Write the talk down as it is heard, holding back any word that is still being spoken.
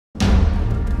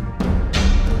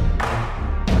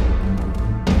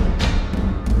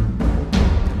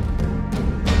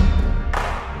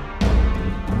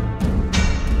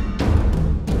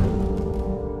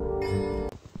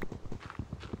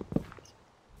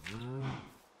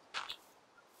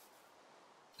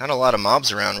Not a lot of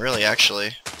mobs around, really,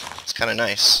 actually. It's kind of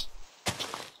nice.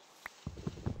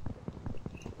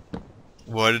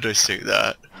 Why did I say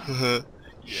that?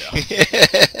 Yeah.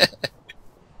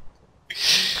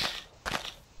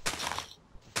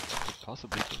 Could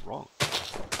possibly be wrong.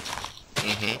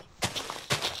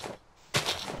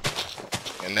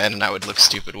 And then I would look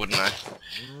stupid, wouldn't I?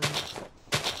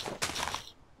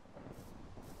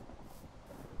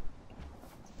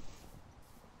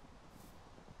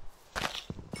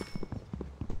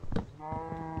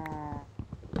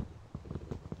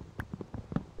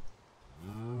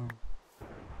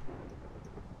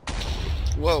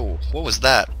 Whoa, what was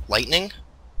that? Lightning?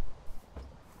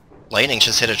 Lightning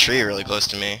just hit a tree really close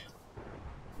to me.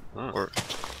 Huh. Or...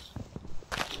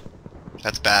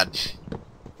 That's bad.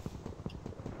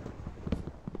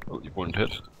 Oh, you weren't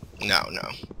hit? No,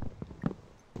 no.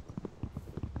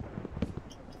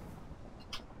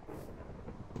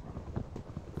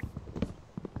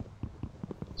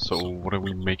 So what are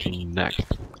we making next?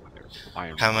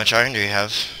 Iron. How much iron do you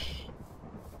have?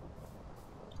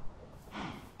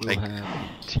 We'll have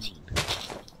 18.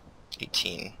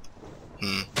 18.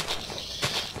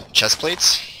 Chest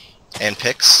plates? And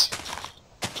picks?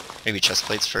 Maybe chest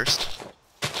plates first?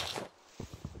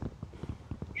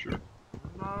 Sure.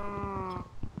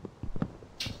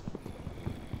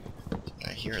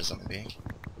 I hear a zombie.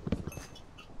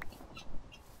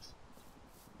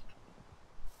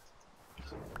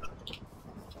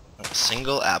 A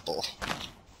single apple.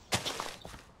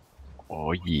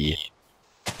 Oh yeah.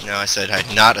 No, I said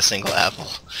not a single apple.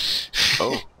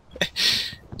 Oh.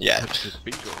 Yeah. That's a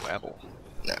bingo apple.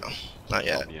 No, not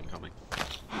yet. Zombie incoming.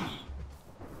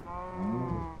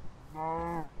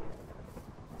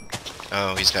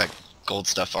 Oh, he's got gold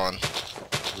stuff on.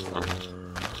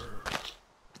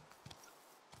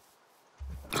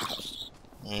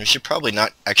 We should probably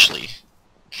not actually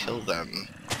kill them,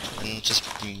 and just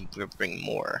bring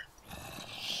more.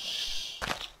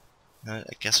 I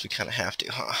guess we kind of have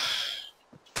to, huh?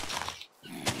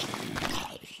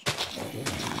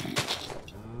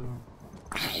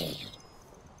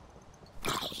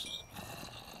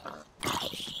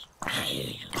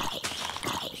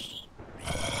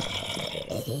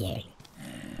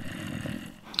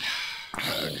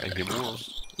 I hear more.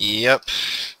 Yep.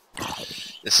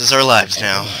 This is our lives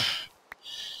now.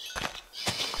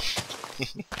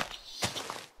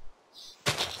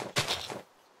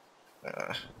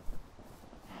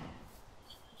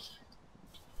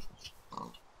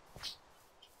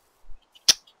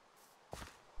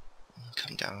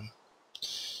 Come down.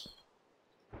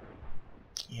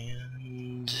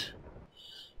 And...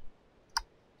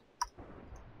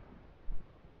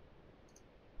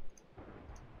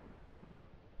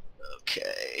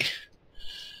 okay.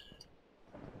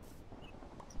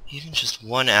 Even just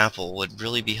one apple would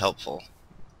really be helpful.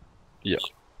 Yeah.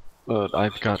 But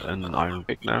I've got an iron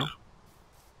pick now.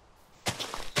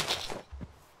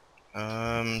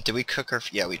 Did we cook our...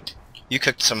 yeah, you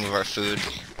cooked some of our food,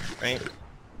 right?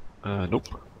 Nope.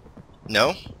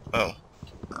 No? Oh.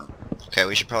 Okay,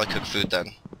 we should probably cook food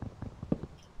then.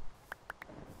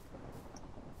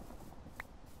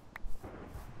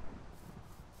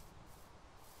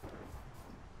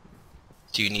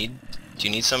 Do you need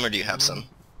some, or do you have some?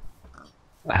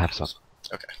 I have some.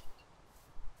 Okay.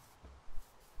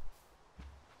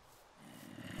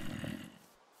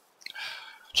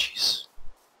 Jeez.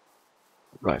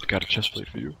 Right, got a chest plate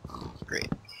for you. Great.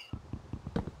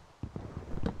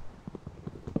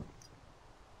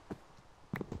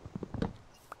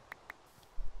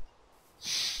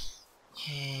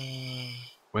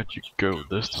 Where'd you go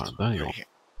this time, Daniel? Right here.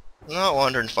 I'm not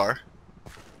wandering far.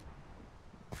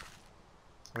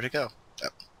 Where'd it go? Oh.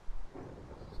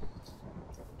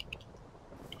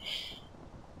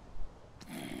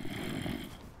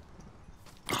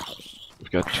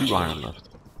 We've got 2 iron left.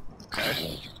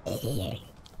 Okay.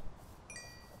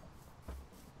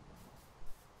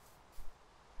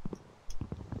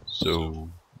 So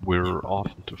we're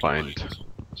off to find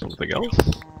something else?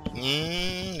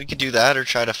 We could do that, or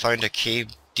try to find a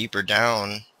cave deeper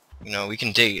down. You know, we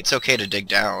can dig. It's okay to dig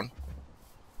down.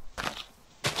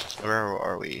 Where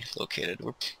are we located?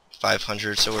 We're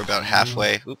 500, so we're about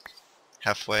halfway. Oop,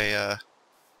 halfway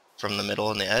from the middle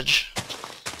and the edge.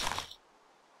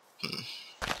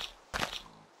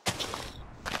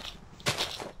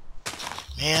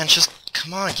 Man, just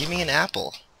come on, give me an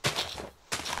apple.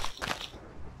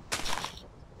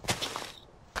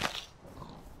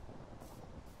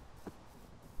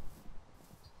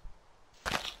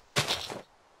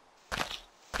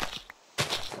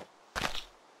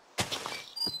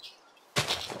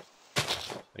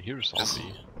 I hear a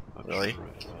zombie. Not Really? sure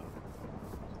if,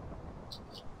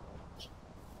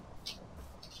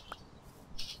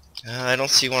 I don't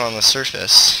see one on the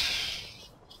surface.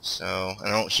 So, I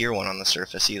don't hear one on the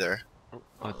surface either.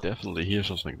 I definitely hear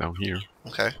something down here.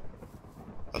 Okay.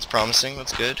 That's promising,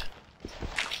 that's good.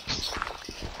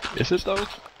 Is it though?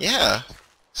 Yeah.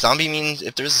 Zombie means,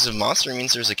 if there's a monster, it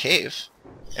means there's a cave.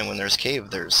 And when there's cave,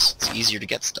 it's easier to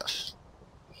get stuff.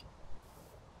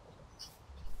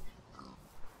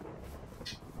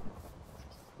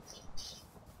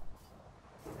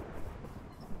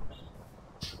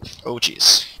 Oh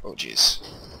jeez. Oh jeez.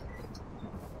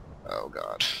 Oh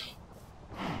god.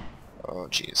 Oh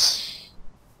jeez.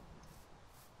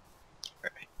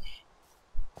 Alright.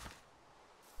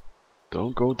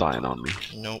 Don't go dying on me.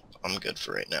 Nope, I'm good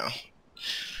for right now.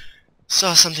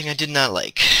 Saw something I did not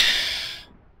like.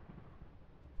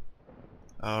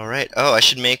 Alright. Oh, I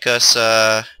should make us,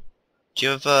 do you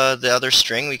have, the other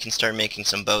string? We can start making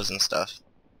some bows and stuff.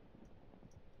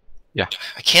 Yeah.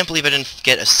 I can't believe I didn't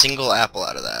get a single apple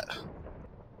out of that.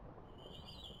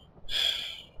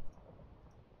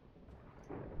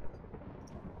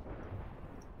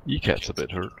 Your cat's a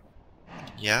bit hurt.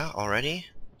 Yeah, already?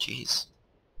 Jeez.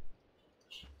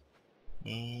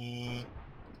 Let's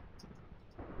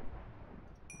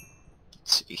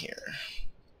see here.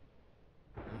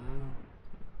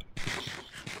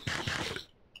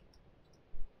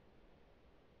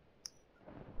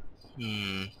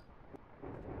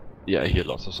 Yeah, I hear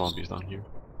lots of zombies down here.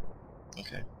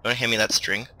 Okay. Wanna hand me that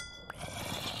string?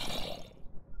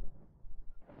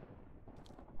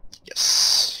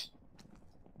 Yes.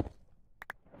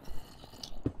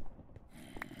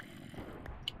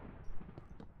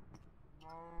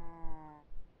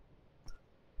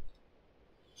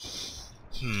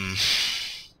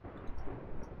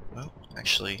 Well,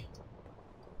 actually,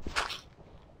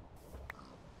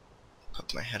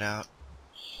 poke my head out.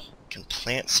 Can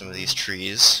plant some of these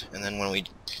trees, and then when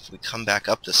if we come back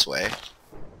up this way.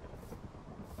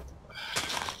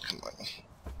 Come on.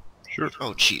 Sure.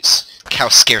 Oh jeez, cow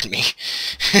scared me.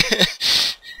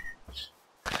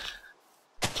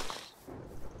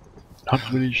 Not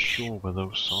really sure where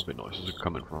those zombie noises are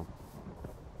coming from.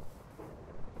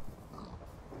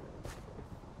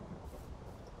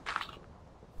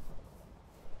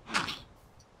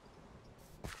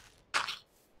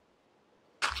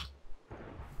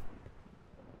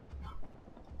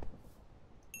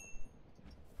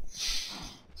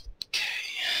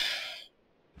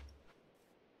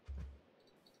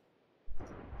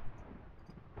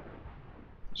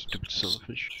 Stupid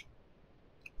silverfish.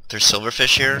 There's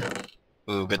silverfish here?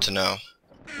 Ooh, good to know.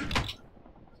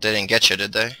 They didn't get you,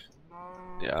 did they?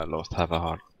 Yeah, I lost half a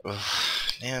heart.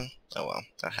 Oof, man. Oh well,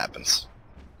 that happens.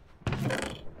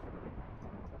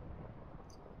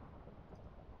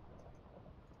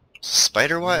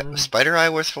 Spider eye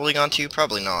worth holding on to?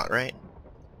 Probably not, right?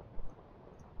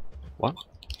 What?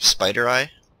 Spider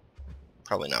eye?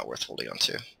 Probably not worth holding on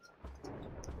to.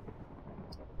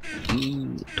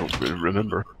 Don't really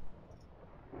remember.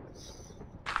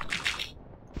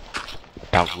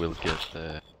 Doubt we'll get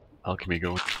the alchemy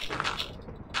going.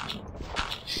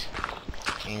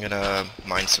 I'm gonna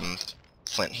mine some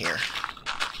flint here.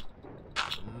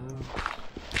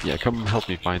 Yeah, come help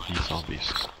me find these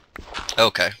zombies.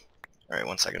 Okay. Alright,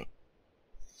 1 second.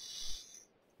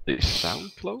 They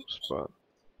sound close, but...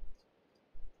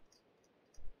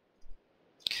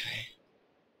 Okay.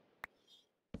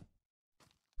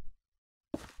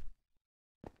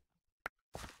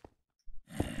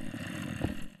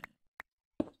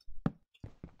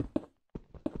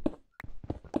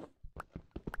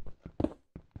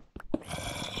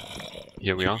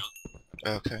 Here we are.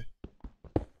 Okay.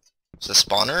 Is it a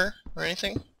spawner or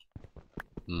anything?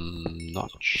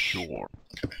 Not sure.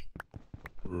 Okay.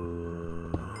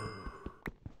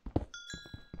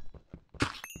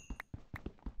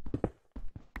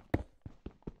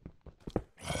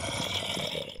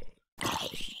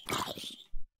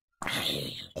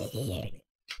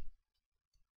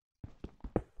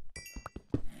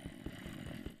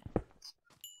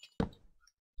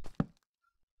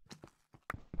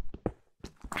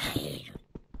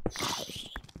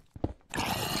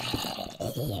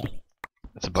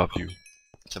 It's above you.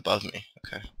 It's above me.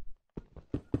 Okay.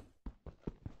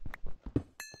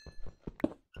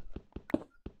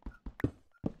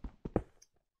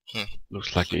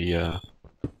 Looks like a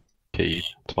cave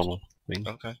tunnel thing.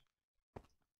 Okay.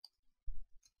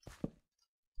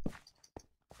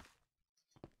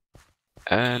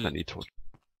 And I need torch.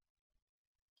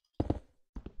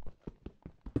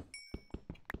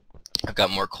 I've got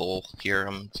more coal here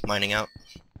I'm mining out.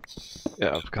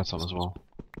 Yeah, I've got some as well.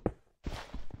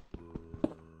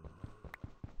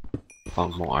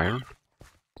 Found more iron.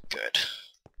 Good.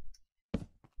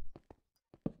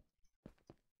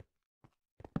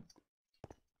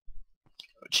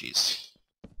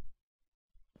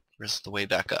 Where's the way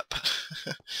back up?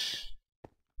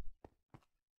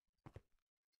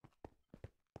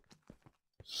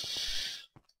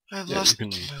 I've lost you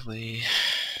my can way.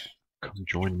 come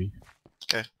join me.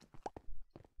 Okay.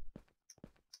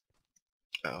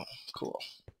 Oh, cool.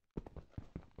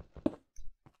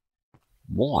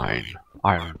 Wine.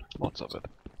 Iron. Lots of it.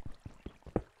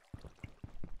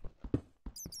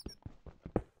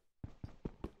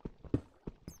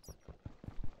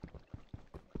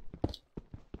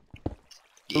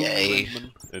 Yay.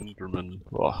 Enderman.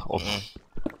 Oh,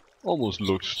 almost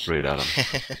looked straight at him.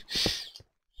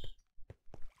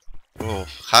 Oh,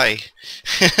 hi.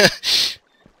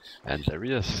 And there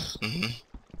he is.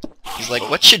 He's like,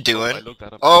 what you doing? I looked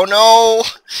at him. Oh no!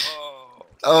 Oh.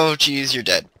 Oh jeez, you're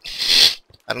dead.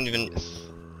 I don't even...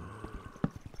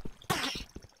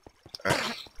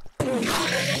 Alright.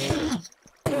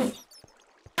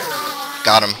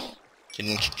 Got him.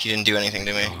 He didn't do anything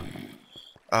to me.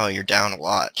 Oh, you're down a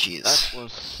lot, jeez. That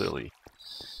was silly.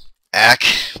 Ack.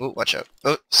 Ooh, watch out.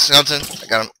 Oh, skeleton. I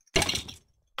got him.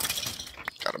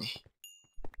 Got him.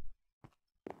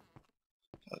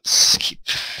 Let's keep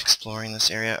exploring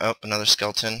this area. Oh, another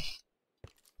skeleton.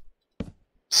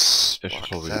 Block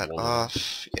that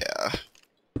off. Yeah.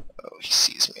 Oh, he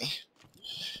sees me.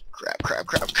 Crap, crap,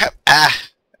 crap, crap. Ah!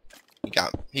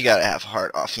 He got half a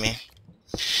heart off me.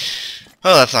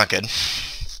 Oh, that's not good.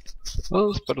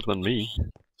 Well, it's better than me.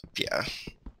 Yeah.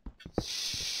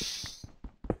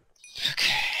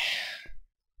 Okay.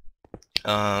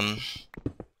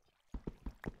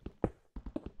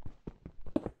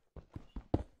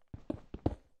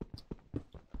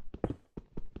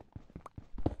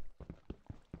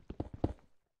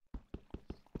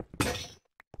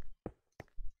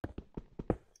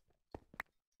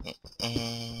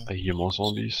 I hear more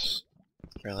zombies.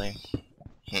 Really?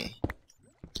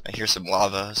 I hear some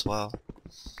lava as well.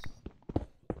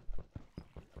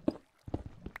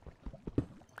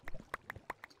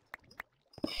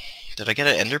 Did I get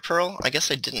an ender pearl? I guess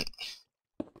I didn't.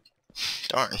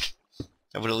 Darn.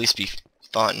 That would at least be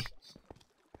fun.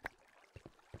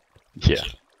 Yeah.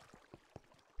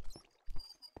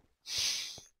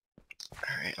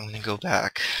 Alright, I'm gonna go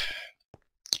back.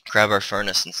 Grab our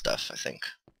furnace and stuff, I think.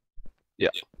 Yeah,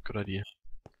 good idea.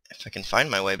 If I can find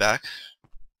my way back.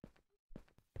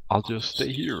 I'll just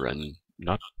stay here and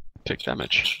not take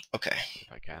damage. Okay.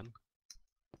 If I can.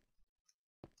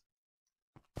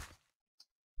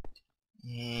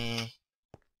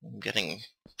 I'm getting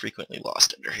frequently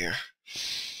lost under here.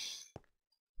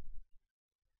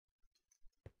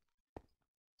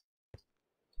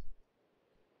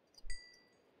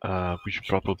 We should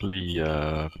probably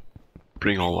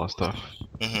bring all our stuff.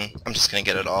 I'm just gonna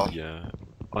get it all. The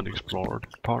unexplored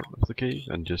part of the cave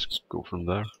and just go from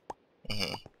there.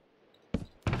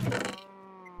 Let's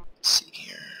see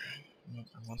here. I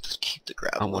want to keep the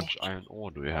gravel. How much iron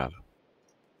ore do we have?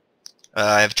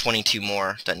 I have 22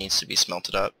 more that needs to be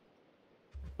smelted up.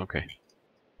 Okay.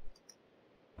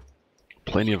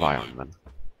 Plenty of iron then.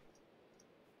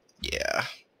 Yeah.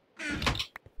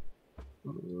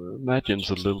 Magian's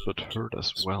a little bit hurt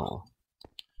as well.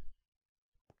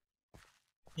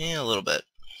 Yeah, a little bit.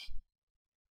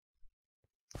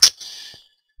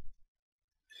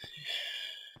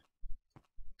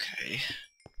 Okay.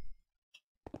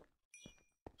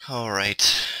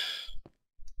 Alright.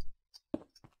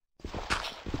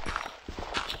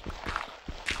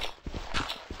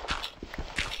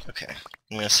 Okay.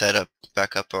 I'm gonna set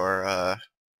back up our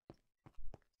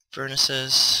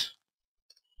furnaces.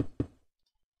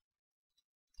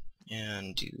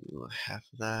 And do half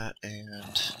of that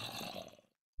and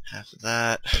half of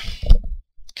that.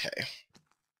 Okay.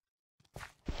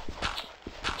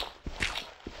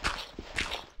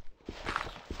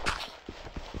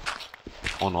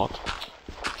 Or not.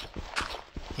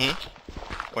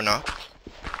 Or not?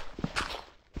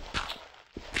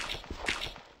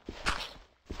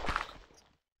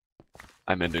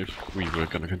 I meant if we were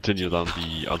gonna continue down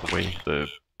the other way, the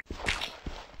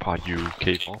part you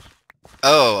cave off.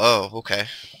 Oh, okay.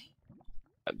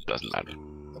 It doesn't matter.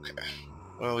 Okay.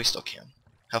 Well, we still can.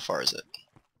 How far is it?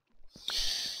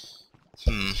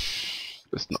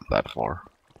 It's not that far.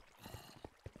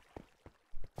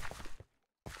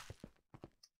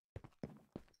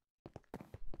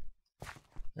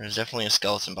 There's definitely a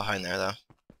skeleton behind there, though.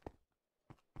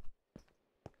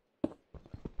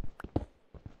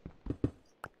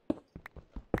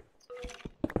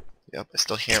 Yep, I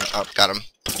still hear him. Oh, got him.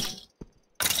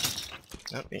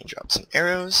 Oh, and he dropped some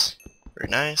arrows. Very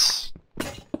nice.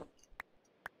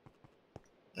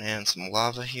 And some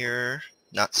lava here.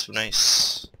 Not so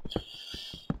nice.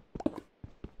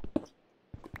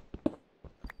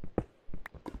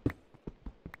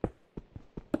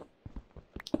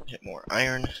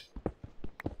 iron.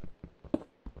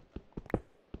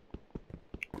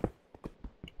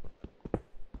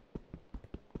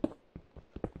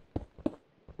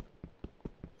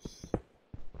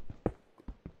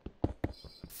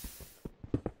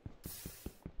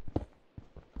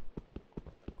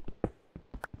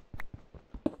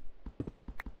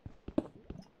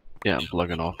 Yeah, I'm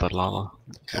plugging off that lava.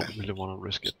 Okay. Don't really want to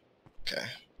risk it. Okay.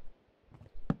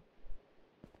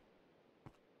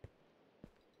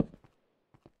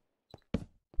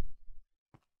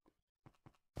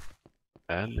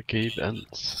 And the cave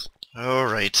ends.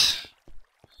 Alright.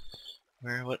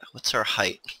 What's our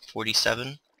height?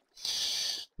 47?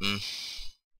 Hmm.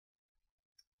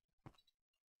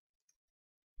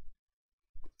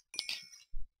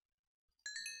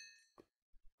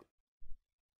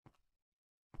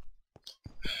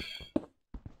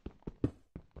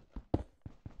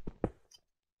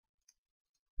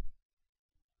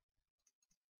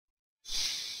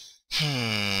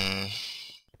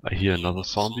 I hear another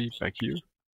zombie back here.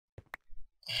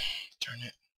 Darn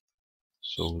it.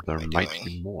 So there What am I might doing?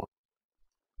 be more.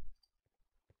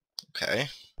 Okay.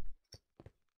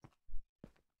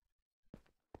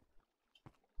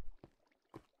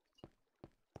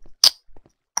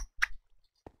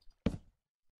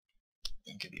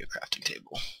 I'll give you a crafting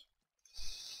table.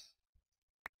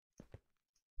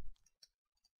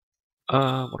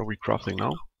 What are we crafting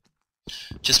now?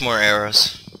 Just more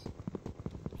arrows.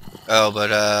 Oh,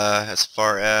 but as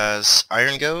far as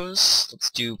iron goes, let's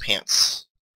do pants.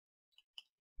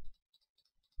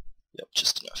 Yep,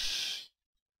 just enough.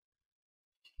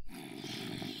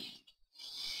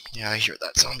 Yeah, I hear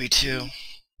that zombie too.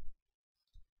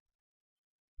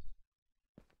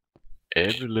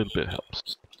 Every little bit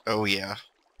helps. Oh yeah.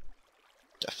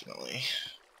 Definitely.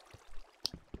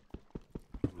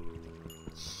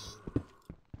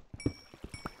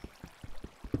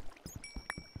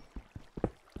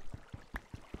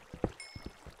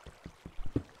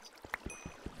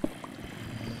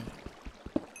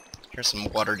 Here's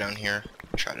some water down here.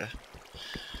 Try to...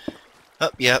 Oh,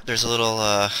 yeah, there's a little,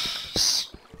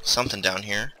 something down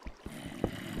here.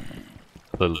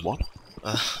 Little what?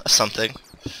 Something.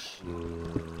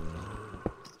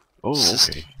 Oh, It's just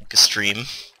okay. like a stream.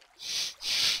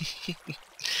 You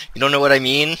don't know what I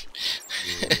mean?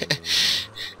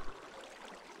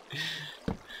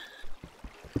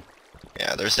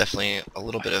 Yeah, there's definitely a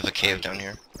little bit of a cave down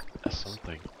here.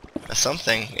 Something.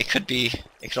 Something. It could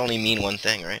only mean one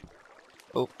thing, right?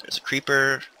 Oh, there's a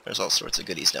creeper. There's all sorts of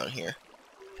goodies down here.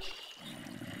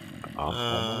 I'm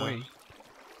on my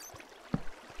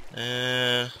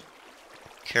way.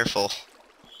 Careful.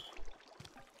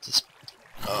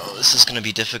 Oh, this is gonna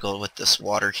be difficult with this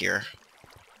water here.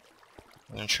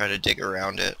 I'm gonna try to dig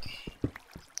around it.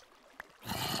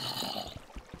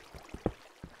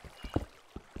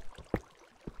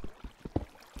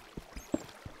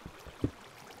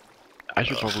 I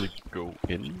should probably go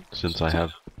in, since I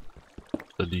have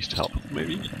the least help,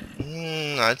 maybe?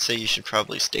 I'd say you should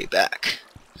probably stay back.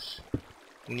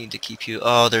 We need to keep you...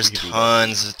 Oh, there's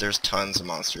tons of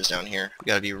monsters down here. We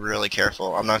gotta be really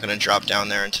careful. I'm not gonna drop down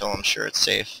there until I'm sure it's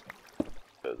safe.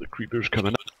 The creeper's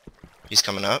coming up. He's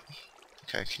coming up?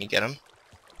 Okay, can you get him?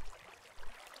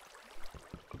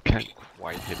 Can't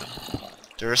quite hit him.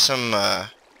 There are some,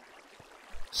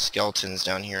 skeletons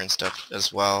down here and stuff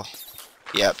as well.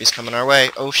 Yep, he's coming our way.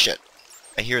 Oh shit.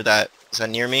 I hear that. Is that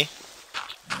near me?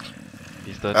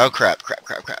 He's dead. Oh crap. I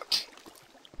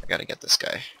gotta get this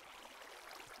guy.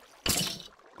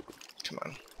 Come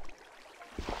on.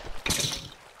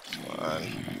 Come on.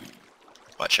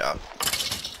 Watch out.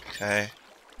 Okay.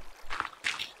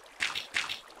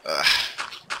 Ugh.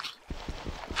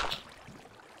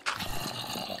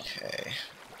 Okay.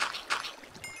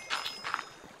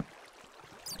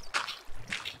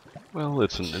 Well,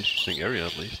 it's an interesting area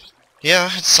at least. Yeah,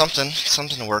 it's something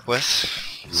to work with.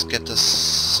 Let's get this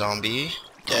zombie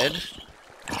dead.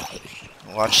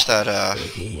 Watch that,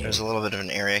 there's a little bit of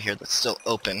an area here that's still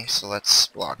open, so let's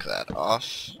block that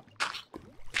off.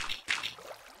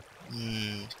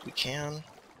 We can.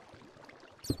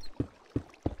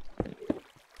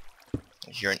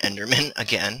 I hear an Enderman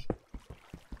again.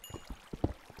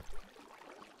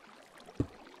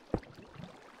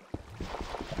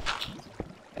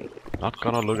 Not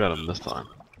gonna look at him this time.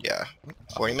 Yeah,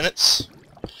 40 minutes.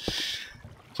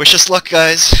 Wish us luck,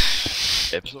 guys.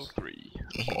 Episode 3.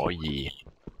 Oh yeah.